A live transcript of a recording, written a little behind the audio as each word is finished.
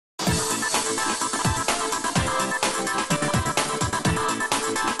Get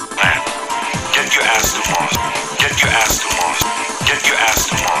your ass to Mars. Get your ass to Mars. Get your ass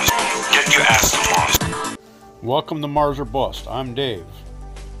to Mars. Get your ass to Mars. Welcome to Mars or Bust. I'm Dave.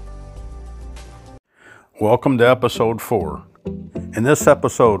 Welcome to episode 4. In this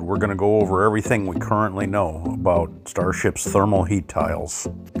episode, we're going to go over everything we currently know about Starship's thermal heat tiles.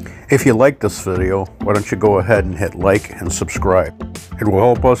 If you like this video, why don't you go ahead and hit like and subscribe. It will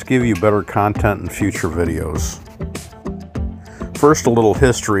help us give you better content in future videos. First, a little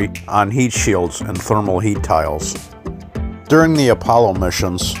history on heat shields and thermal heat tiles. During the Apollo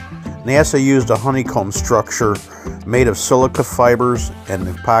missions, NASA used a honeycomb structure made of silica fibers and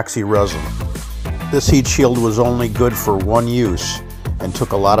epoxy resin. This heat shield was only good for one use and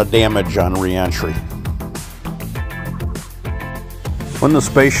took a lot of damage on re-entry. When the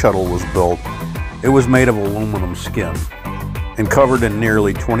space shuttle was built, it was made of aluminum skin and covered in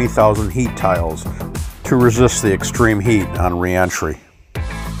nearly 20,000 heat tiles to resist the extreme heat on re-entry.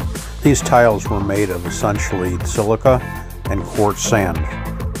 These tiles were made of essentially silica and quartz sand.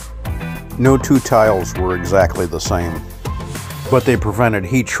 No two tiles were exactly the same, but they prevented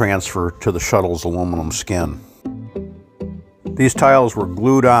heat transfer to the shuttle's aluminum skin. These tiles were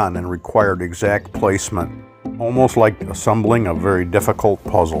glued on and required exact placement, almost like assembling a very difficult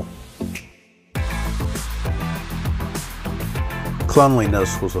puzzle.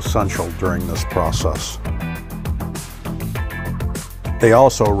 Cleanliness was essential during this process. They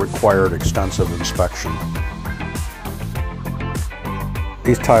also required extensive inspection.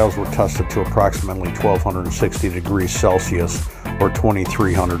 These tiles were tested to approximately 1260 degrees Celsius or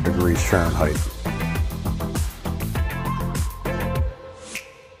 2300 degrees Fahrenheit.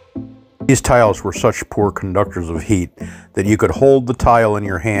 These tiles were such poor conductors of heat that you could hold the tile in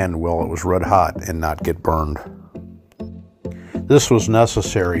your hand while it was red hot and not get burned. This was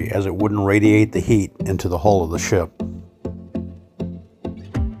necessary as it wouldn't radiate the heat into the hull of the ship.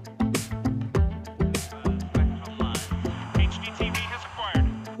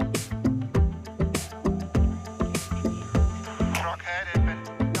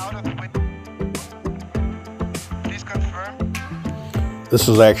 This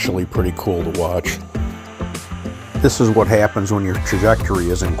is actually pretty cool to watch. This is what happens when your trajectory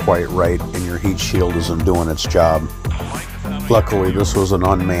isn't quite right and your heat shield isn't doing its job. Luckily, this was an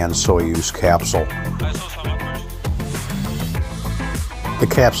unmanned Soyuz capsule. The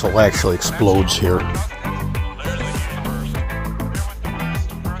capsule actually explodes here.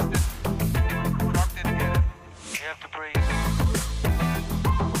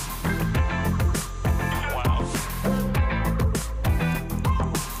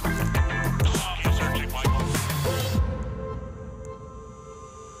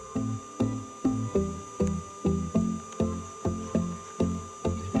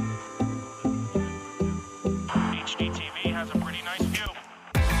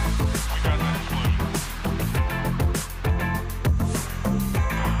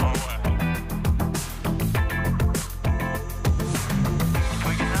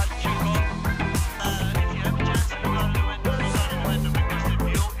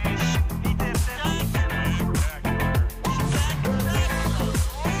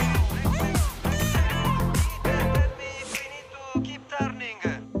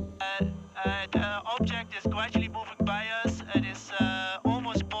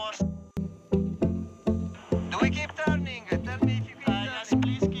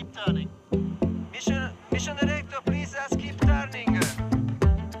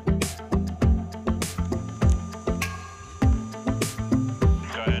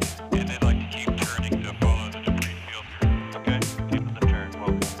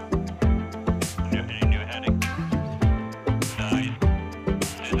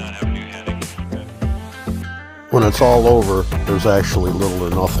 When it's all over, there's actually little or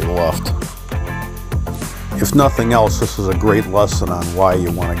nothing left. If nothing else, this is a great lesson on why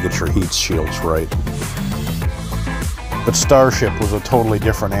you want to get your heat shields right. But Starship was a totally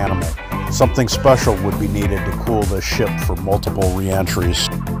different animal. Something special would be needed to cool this ship for multiple re-entries.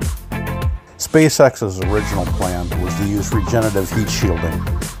 SpaceX's original plan was to use regenerative heat shielding,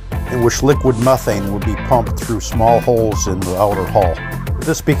 in which liquid methane would be pumped through small holes in the outer hull.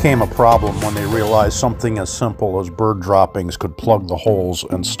 This became a problem when they realized something as simple as bird droppings could plug the holes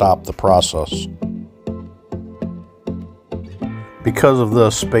and stop the process. Because of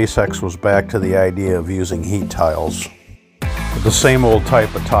this, SpaceX was back to the idea of using heat tiles. But the same old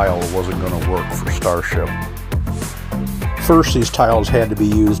type of tile wasn't going to work for Starship. First, these tiles had to be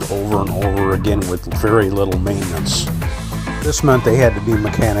used over and over again with very little maintenance. This meant they had to be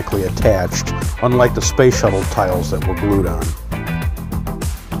mechanically attached, unlike the space shuttle tiles that were glued on.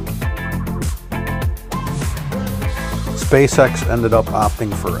 SpaceX ended up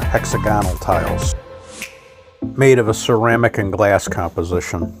opting for hexagonal tiles, made of a ceramic and glass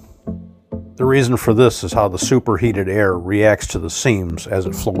composition. The reason for this is how the superheated air reacts to the seams as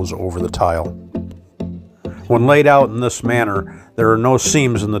it flows over the tile. When laid out in this manner, there are no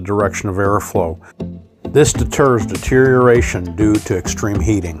seams in the direction of airflow. This deters deterioration due to extreme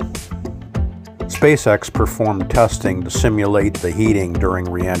heating. SpaceX performed testing to simulate the heating during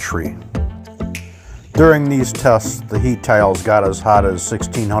re-entry. During these tests, the heat tiles got as hot as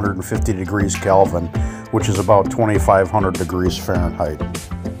 1650 degrees Kelvin, which is about 2500 degrees Fahrenheit.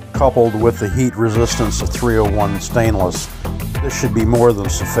 Coupled with the heat resistance of 301 stainless, this should be more than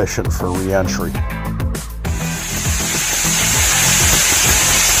sufficient for re-entry.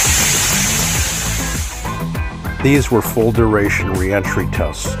 These were full duration re-entry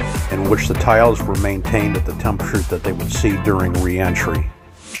tests, in which the tiles were maintained at the temperature that they would see during re-entry.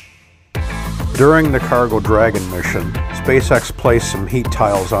 During the Cargo Dragon mission, SpaceX placed some heat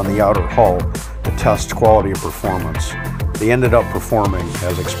tiles on the outer hull to test quality of performance. They ended up performing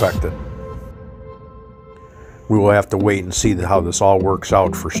as expected. We will have to wait and see how this all works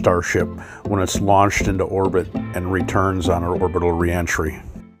out for Starship when it's launched into orbit and returns on our orbital re-entry.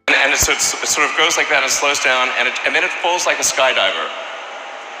 And it sort of goes like that and slows down, and then it falls like a skydiver.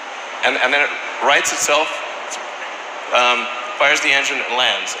 And then it rights itself, fires the engine, and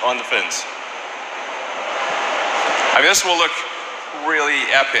lands on the fins. I mean, this will look really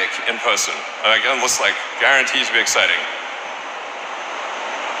epic in person. Again, looks like guaranteed to be exciting.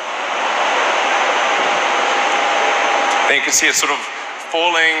 And you can see it sort of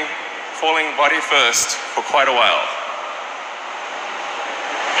falling body first for quite a while.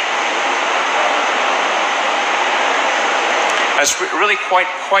 It's really quite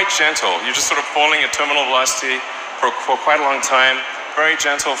gentle. You're just sort of falling at terminal velocity for quite a long time. Very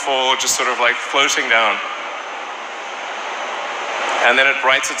gentle fall, just sort of like floating down. And then it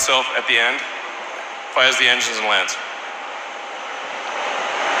rights itself at the end, fires the engines and lands.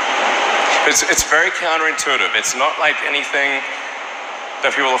 It's very counterintuitive. It's not like anything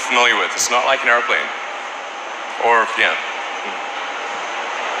that people are familiar with. It's not like an airplane. Or, yeah.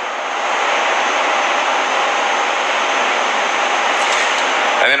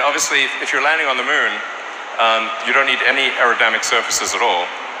 And then obviously, if you're landing on the moon, you don't need any aerodynamic surfaces at all,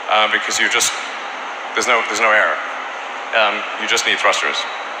 because there's no air. You just need thrusters.